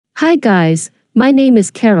Hi guys, my name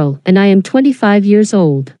is Carol and I am 25 years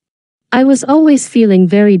old. I was always feeling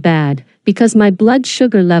very bad because my blood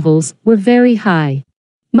sugar levels were very high.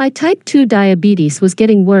 My type 2 diabetes was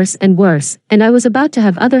getting worse and worse, and I was about to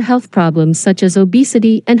have other health problems such as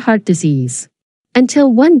obesity and heart disease.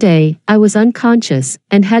 Until one day, I was unconscious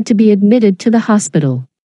and had to be admitted to the hospital.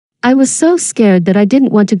 I was so scared that I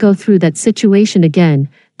didn't want to go through that situation again.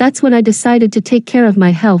 That's when I decided to take care of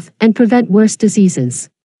my health and prevent worse diseases.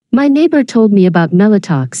 My neighbor told me about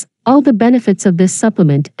Mellitox, all the benefits of this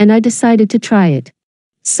supplement, and I decided to try it.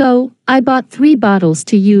 So, I bought 3 bottles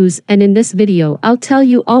to use, and in this video I'll tell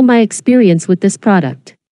you all my experience with this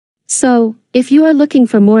product. So, if you are looking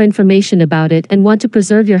for more information about it and want to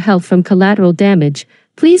preserve your health from collateral damage,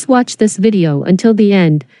 please watch this video until the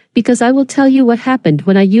end, because I will tell you what happened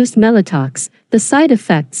when I used Mellitox, the side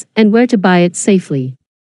effects, and where to buy it safely.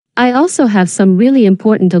 I also have some really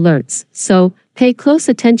important alerts, so pay close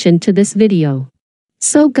attention to this video.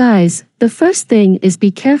 So guys, the first thing is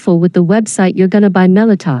be careful with the website you're gonna buy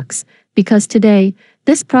Mellitox, because today,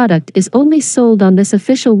 this product is only sold on this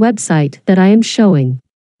official website that I am showing.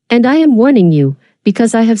 And I am warning you,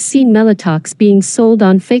 because I have seen Mellitox being sold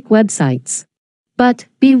on fake websites. But,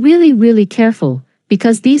 be really careful,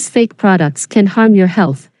 because these fake products can harm your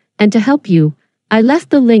health, and to help you, I left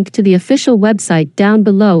the link to the official website down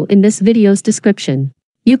below in this video's description.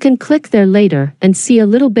 You can click there later and see a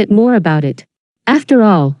little bit more about it. After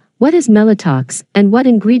all, what is Mellitox and what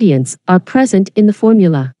ingredients are present in the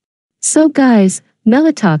formula? So guys,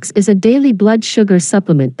 Mellitox is a daily blood sugar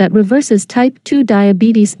supplement that reverses type 2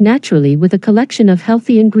 diabetes naturally with a collection of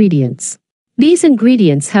healthy ingredients. These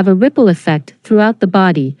ingredients have a ripple effect throughout the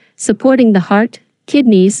body, supporting the heart,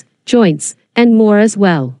 kidneys, joints, and more as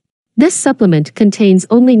well. This supplement contains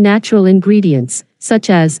only natural ingredients, such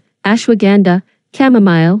as ashwagandha,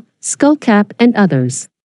 chamomile, skullcap, and others.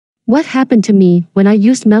 What happened to me when I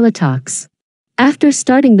used Mellitox? After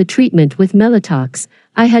starting the treatment with Mellitox,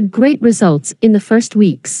 I had great results in the first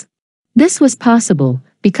weeks. This was possible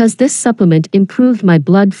because this supplement improved my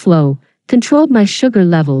blood flow, controlled my sugar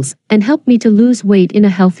levels, and helped me to lose weight in a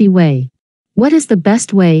healthy way. What is the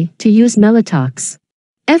best way to use Mellitox?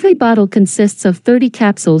 Every bottle consists of 30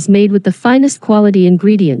 capsules made with the finest quality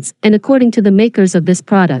ingredients, and according to the makers of this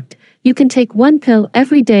product, you can take 1 pill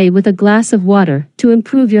every day with a glass of water to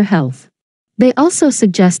improve your health. They also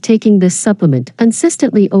suggest taking this supplement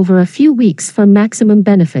consistently over a few weeks for maximum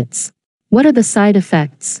benefits. What are the side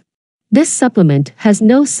effects? This supplement has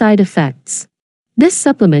no side effects. This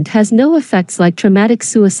supplement has no effects like traumatic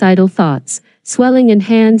suicidal thoughts, swelling in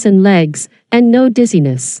hands and legs, and no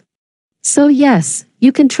dizziness. So yes,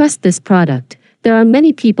 you can trust this product. There are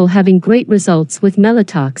many people having great results with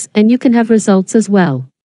Mellitox, and you can have results as well.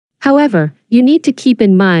 However, you need to keep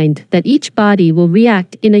in mind that each body will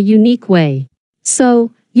react in a unique way.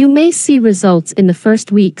 So, you may see results in the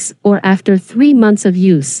first weeks or after 3 months of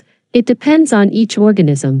use. It depends on each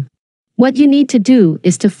organism. What you need to do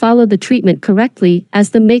is to follow the treatment correctly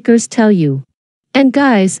as the makers tell you. And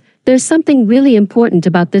guys, there's something really important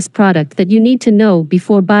about this product that you need to know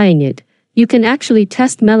before buying it. You can actually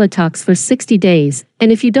test Mellitox for 60 days,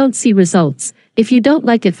 and if you don't see results, if you don't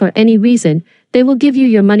like it for any reason, they will give you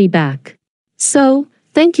your money back. So,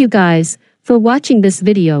 thank you guys for watching this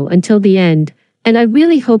video until the end, and I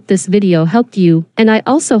really hope this video helped you, and I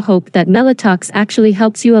also hope that Mellitox actually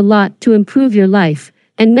helps you a lot to improve your life,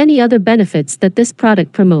 and many other benefits that this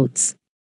product promotes.